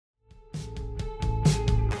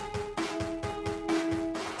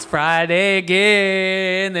Friday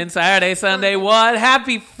again. Then Saturday, Sunday, what?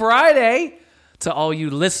 Happy Friday to all you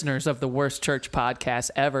listeners of the Worst Church Podcast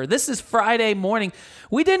ever. This is Friday morning.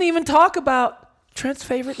 We didn't even talk about Trent's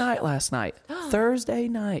favorite night last night, Thursday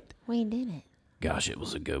night. We didn't. Gosh, it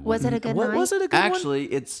was a good one. Was it a good night? Was it a good one?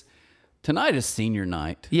 Actually, tonight is senior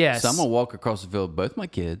night. Yes. So I'm going to walk across the field with both my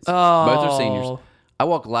kids. Oh. Both are seniors. I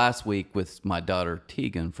walked last week with my daughter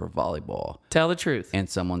Tegan for volleyball. Tell the truth. And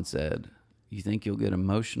someone said, "You think you'll get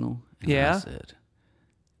emotional?" And Yeah. I said,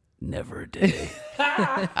 "Never a day."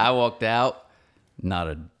 I walked out, not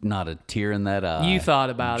a tear in that eye. You thought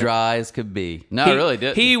about it. Dry as could be. No, I really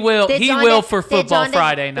didn't. He will. Did He John will did- for did football John did-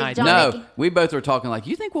 Friday did night. John- No, we both were talking like,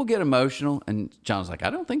 "You think we'll get emotional?" And John was like, "I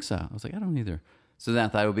don't think so." I was like, "I don't either." So then I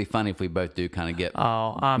thought it would be funny if we both do kind of get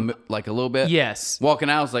like a little bit. Yes.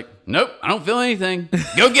 Walking out, I was like, "Nope, I don't feel anything.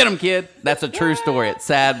 Go get him, kid." That's a true story. It's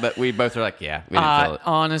sad, but we both are like, "Yeah, we didn't feel it."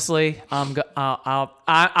 Honestly,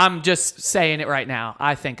 I'm just saying it right now.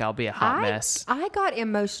 I think I'll be a hot mess. I got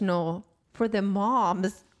emotional for the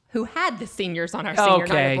moms who had the seniors on our senior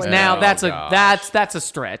night. Okay, of Blue. now Oh, that's gosh. that's a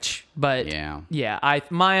stretch, but Yeah.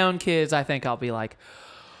 my own kids, I think I'll be like,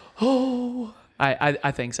 oh,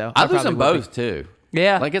 I think so. I lose probably them will be. both too.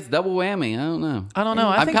 Yeah. like it's double whammy. I don't know. I don't know.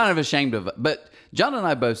 I'm kind of ashamed of it, but John and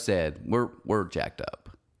I both said we're jacked up.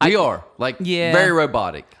 We are like very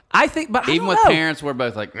robotic. I think, but I Even don't with know. parents, we're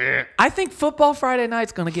both like. "Eh." I think football Friday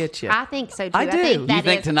night's gonna get you. I think so too. I do. think that You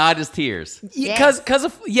think is- tonight is tears? Because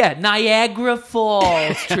of Niagara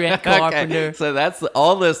Falls, Trent Carpenter. Okay, so that's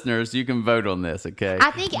all listeners. You can vote on this, okay?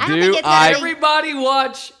 I think it's gonna be-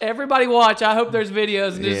 Everybody watch. I hope there's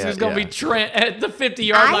videos, and this Yeah, is gonna be yeah. Trent at the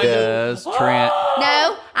 50-yard I line. think- Yes, Trent.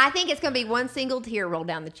 No, I think it's going to be one single tear roll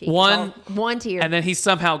down the cheek. One- One tear. And then he's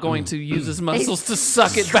somehow going to use his muscles to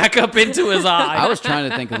suck it back up into his eye. I was trying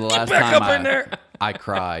to think of the last back up in time there. I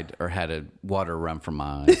cried or had a water run from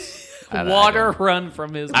my eyes. I Water don't- run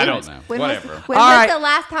from his I lips. don't know. when Whatever. Was All right. the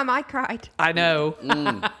last time I cried? I know.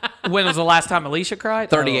 When was the last time Alicia cried?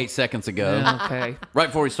 38 seconds ago, Oh, okay. right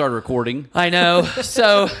before we started recording. I know.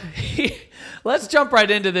 So let's jump right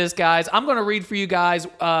into this, guys. I'm going to read for you guys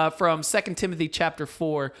from 2 Timothy chapter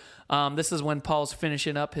 4. This is when Paul's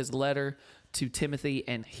finishing up his letter to Timothy,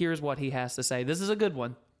 and here's what he has to say. This is a good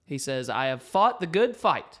one. He says, "I have fought the good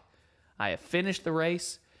fight. I have finished the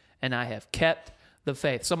race, and I have kept the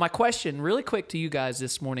faith." So my question really quick to you guys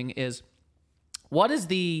this morning is, what is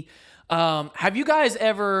the, have you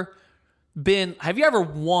ever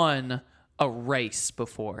won a race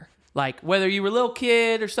before? Like whether you were a little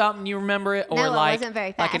kid or something, you remember it? Or No, I like, wasn't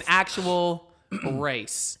very like an fast. actual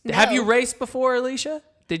race. No. Have you raced before, Alicia?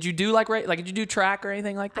 Did you do did you do track or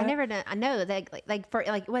anything like that? I never done. I know that for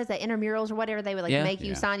what is that, intramurals or whatever, they would make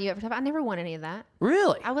you sign you up for stuff. I never won any of that.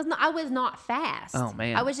 Really? I was not fast. Oh,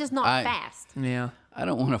 man. I was just not fast. Yeah. I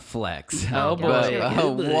don't want to flex. Oh, boy. But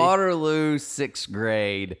Oh, boy. Waterloo 6th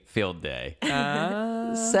grade field day.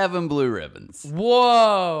 7 blue ribbons.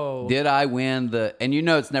 Whoa. Did I win and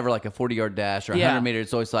it's never like a 40-yard dash or 100 meters.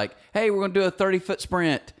 It's always like, hey, we're going to do a 30-foot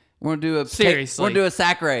sprint. We're going to do a Seriously. We're going to do a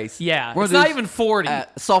sack race. Yeah. We're It's gonna not do even 40.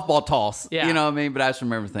 Softball toss. Yeah. You know what I mean? But I just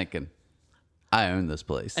remember thinking, I own this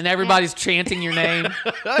place. And everybody's chanting your name.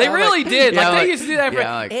 They really did. yeah, They used to do that for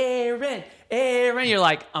yeah, Aaron. You're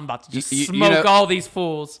like, I'm about to just You smoke all these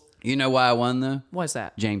fools. You know why I won, though? What's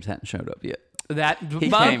that? James hadn't showed up yet.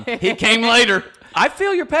 He came later. I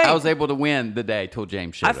feel your pain. I was able to win the day till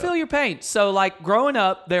James showed I up. feel your pain. So, like, growing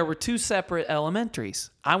up, there were 2 separate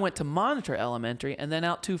elementaries. I went to Monitor Elementary, and then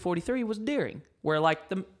out 243 was Deering, where, like,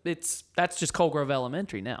 that's just Coal Grove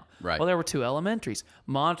Elementary now. Right. Well, there were 2 elementaries.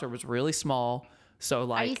 Monitor was really small, so,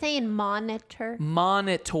 like... Are you saying monitor?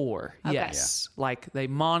 Monitor, yes. Yeah. Like, they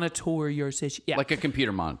monitor your situation. Yeah. Like a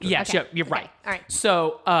computer monitor. Yeah, Okay. sure, you're Okay. right. All right.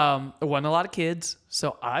 So, there wasn't a lot of kids,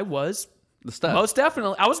 so I was... The stud. Most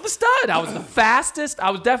definitely. I was the stud. I was the fastest. I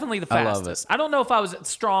was definitely the I love fastest. it. I don't know if I was the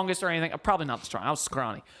strongest or anything. Probably not the strongest. I was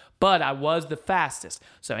scrawny. But I was the fastest.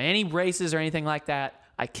 So any races or anything like that,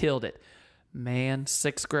 I killed it. Man,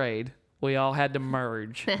 6th grade, we all had to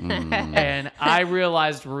merge. And I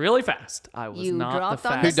realized really fast I was You not the dropped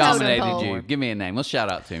on Who fastest. Soda dominated pole. you? Give me a name. Let's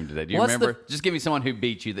shout out to him today. Do you What's remember? Just give me someone who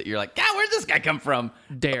beat you that you're like, God, where'd this guy come from?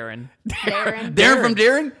 Darren. Darren. Darren from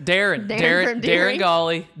Deering? Darren from Darren Deering?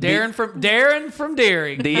 Golly. Darren from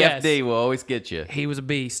Deering. DFD Yes. will always get you. He was a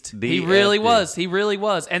beast. DFD. He really was. He really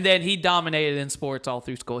was. And then he dominated in sports all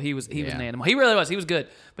through school. He was an animal. He really was. He was good.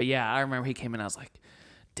 But yeah, I remember he came in. I was like,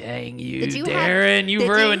 dang you, Darren, you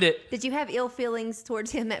ruined it. Did you have ill feelings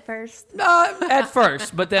towards him at first? At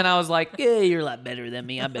first, but then I was like, yeah, you're a lot better than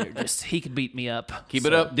me. I better he could beat me up. Keep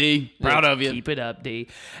it up, D. Proud of you. Keep it up, D.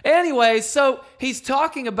 Anyway, so he's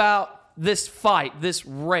talking about this fight, this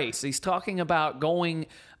race. He's talking about going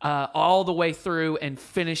all the way through and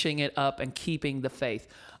finishing it up and keeping the faith.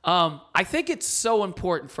 I think it's so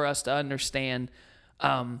important for us to understand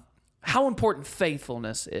how important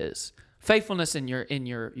faithfulness is. Faithfulness in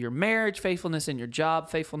your marriage, faithfulness in your job,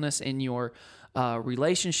 faithfulness in your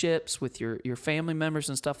relationships with your family members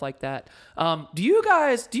and stuff like that. Do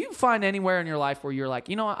you find anywhere in your life where you're like,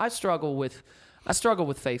 you know, I struggle with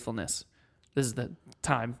faithfulness? This is the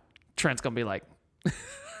time Trent's gonna be like,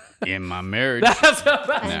 in my marriage.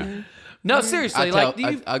 No, seriously.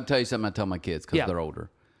 I'll tell you something I tell my kids because they're older.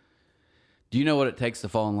 Do you know what it takes to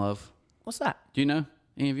fall in love? What's that? Do you know?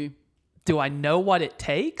 Any of you? Do I know what it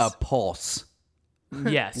takes? A pulse.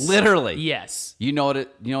 Yes. Literally. Yes. You know what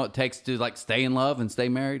it takes to like stay in love and stay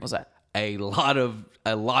married? What's that? A lot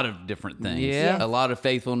of different things. Yeah. A lot of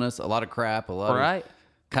faithfulness, a lot of crap, a lot Right. of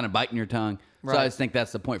kind of biting your tongue. Right. So I just think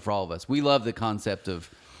that's the point for all of us. We love the concept of,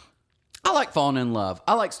 I like falling in love.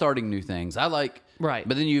 I like starting new things. I like, Right.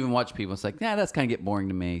 But then you even watch people, it's like, yeah, that's kind of get boring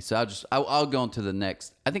to me. So I'll go on to the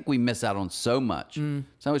next. I think we miss out on so much. So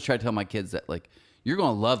I always try to tell my kids that, like, you're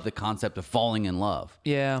going to love the concept of falling in love.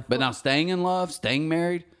 Yeah. But now staying in love, staying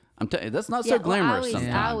married, I'm telling you, that's not so glamorous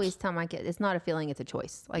sometimes. I always tell my kids, it's not a feeling, it's a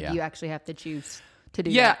choice. Like you actually have to choose to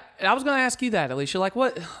do that. Yeah, I was going to ask you that, Alicia. Like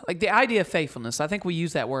the idea of faithfulness, I think we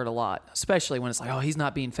use that word a lot, especially when it's like, oh, he's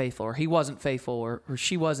not being faithful, or he wasn't faithful, or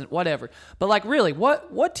she wasn't, whatever. But like, really,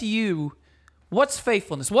 what's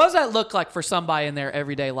faithfulness? What does that look like for somebody in their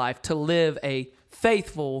everyday life to live a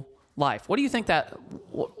faithful life? What do you think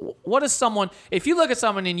what is someone, if you look at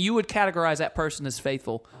someone and you would categorize that person as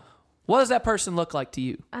faithful, what does that person look like to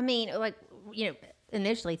you? I mean, like, you know,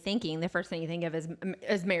 initially thinking, the first thing you think of is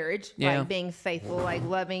marriage, like being faithful, like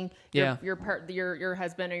loving your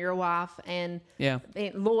husband or your wife, and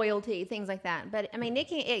loyalty, things like that. But I mean,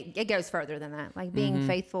 it goes further than that, like being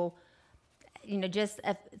faithful, you know, just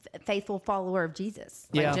a faithful follower of Jesus,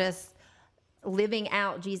 like just living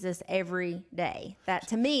out Jesus every day. That,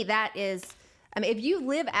 to me, that is, I mean, if you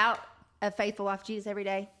live out a faithful life of Jesus every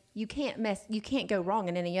day, you can't go wrong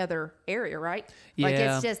in any other area, right? Yeah. Like,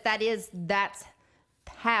 it's just, that's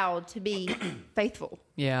how to be faithful.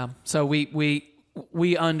 Yeah. So we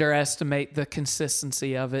underestimate the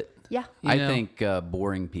consistency of it. Yeah. I think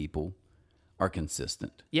boring people are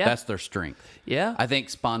consistent. Yeah. That's their strength. Yeah. I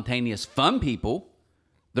think spontaneous, fun people,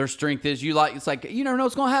 their strength is it's like, you never know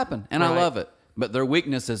what's going to happen. And I love it. But their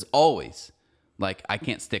weakness is always like, I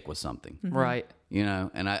can't stick with something. Right. You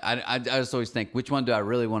know, and I just always think, which one do I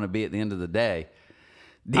really want to be at the end of the day?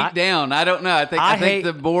 Deep down, I don't know. I think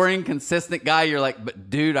the boring, consistent guy, you're like, but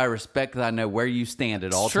dude, I respect that I know where you stand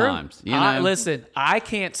at all times. You know? Listen, I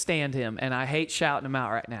can't stand him, and I hate shouting him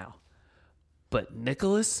out right now. But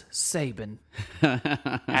Nicholas Saban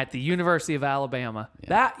at the University of Alabama,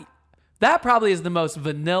 that probably is the most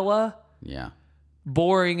vanilla,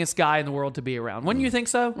 boringest guy in the world to be around. Wouldn't you think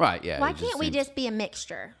so? Right, yeah. Why can't we just be a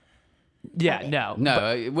mixture? Yeah,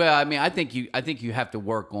 no. Well, I mean, I think you have to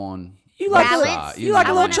work on. You like balance. You like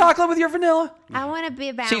a little chocolate with your vanilla? I want to be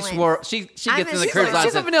a balance. She gets in the cruise line.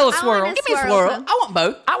 She's a vanilla swirl. Give me a swirl. I want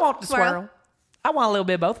both. I want the swirl. I want a little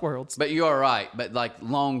bit of both worlds. But you are right. But like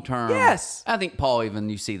long term, yes. I think Paul,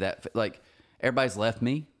 even you see that, like, everybody's left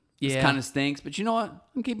me. Yeah, it kind of stinks. But you know what?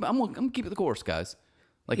 I'm gonna keep it the course, guys.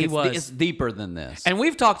 Like, it's deeper than this. And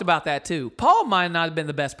we've talked about that too. Paul might not have been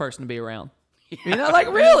the best person to be around. You know, like,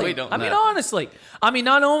 really? We don't know. mean, honestly. I mean,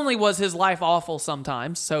 not only was his life awful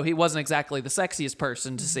sometimes, so he wasn't exactly the sexiest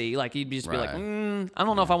person to see. Like, he'd just be like, I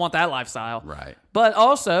don't know if I want that lifestyle. Right. But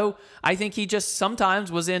also, I think he just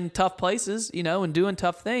sometimes was in tough places, you know, and doing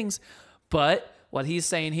tough things. But what he's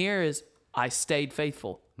saying here is, I stayed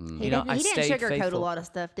faithful. He didn't sugarcoat a lot of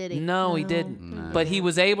stuff, did he? No, he didn't. No. But he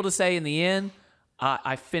was able to say in the end,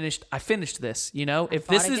 I finished this. You know, if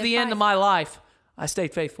this is the end of my life, I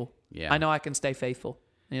stayed faithful. Yeah. I know I can stay faithful.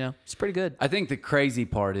 You know, it's pretty good. I think the crazy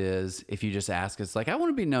part is, if you just ask us, like, I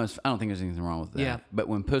want to be known as, I don't think there's anything wrong with that. Yeah. But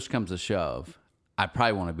when push comes to shove, I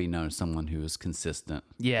probably want to be known as someone who is consistent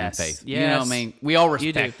and faithful. Yes. You know what I mean? We all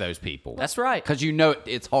respect those people. That's right. Because you know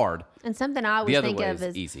it's hard. And something I always think of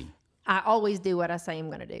is easy. I always do what I say I'm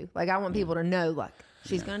going to do. Like, I want people to know, like,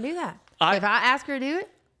 she's going to do that. If I ask her to do it.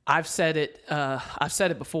 I've said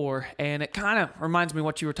it before, and it kind of reminds me of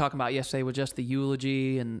what you were talking about yesterday with just the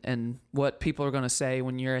eulogy and what people are going to say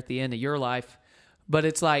when you're at the end of your life. But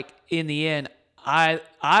it's like, in the end, I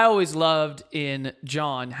always loved in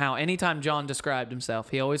John how anytime John described himself,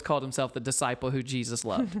 he always called himself the disciple who Jesus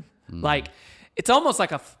loved. Like, it's almost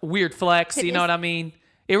like a weird flex, you know what I mean?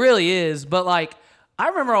 It really is. But like, I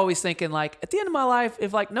remember always thinking, like, at the end of my life,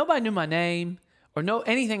 if like nobody knew my name or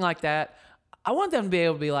anything like that, I want them to be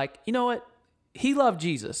able to be like, you know what? He loved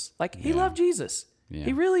Jesus. Like, he loved Jesus. Yeah.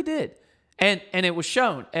 He really did. And it was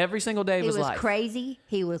shown every single day of his life. He was crazy.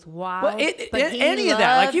 He was wild. Well, any of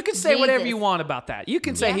that. Like, you can say whatever you want about that. You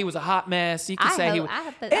can say he was a hot mess. You can say he was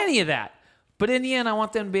any of that. But in the end, I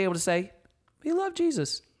want them to be able to say, he loved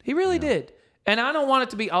Jesus. He really did. And I don't want it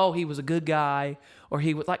to be, oh, he was a good guy, or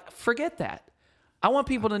he was like, forget that. I want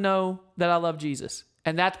people to know that I love Jesus.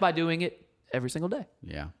 And that's by doing it every single day.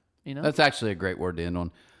 Yeah. You know? That's actually a great word to end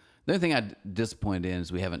on. The only thing I'm disappointed in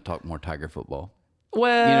is we haven't talked more Tiger football.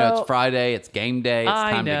 Well, you know, it's Friday, it's game day, it's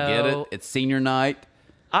time to get it. It's senior night.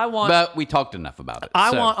 But we talked enough about it.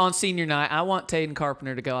 I want on senior night, I want Taden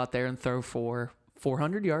Carpenter to go out there and throw for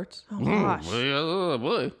 400 yards. Oh, gosh. Oh,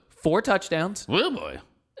 boy. 4 touchdowns. Oh, boy.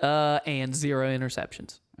 And 0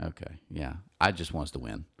 interceptions. Okay, yeah. I just want us to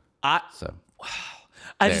win. I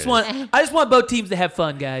just want both teams to have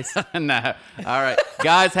fun, guys. No. All right.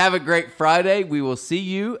 Guys, have a great Friday. We will see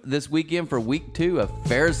you this weekend for week 2 of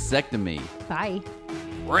Pharisectomy. Bye.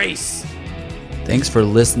 Race. Thanks for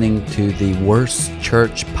listening to the Worst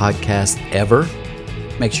Church podcast ever.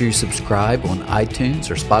 Make sure you subscribe on iTunes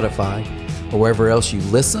or Spotify or wherever else you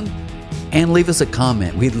listen, and leave us a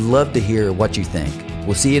comment. We'd love to hear what you think.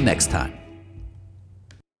 We'll see you next time.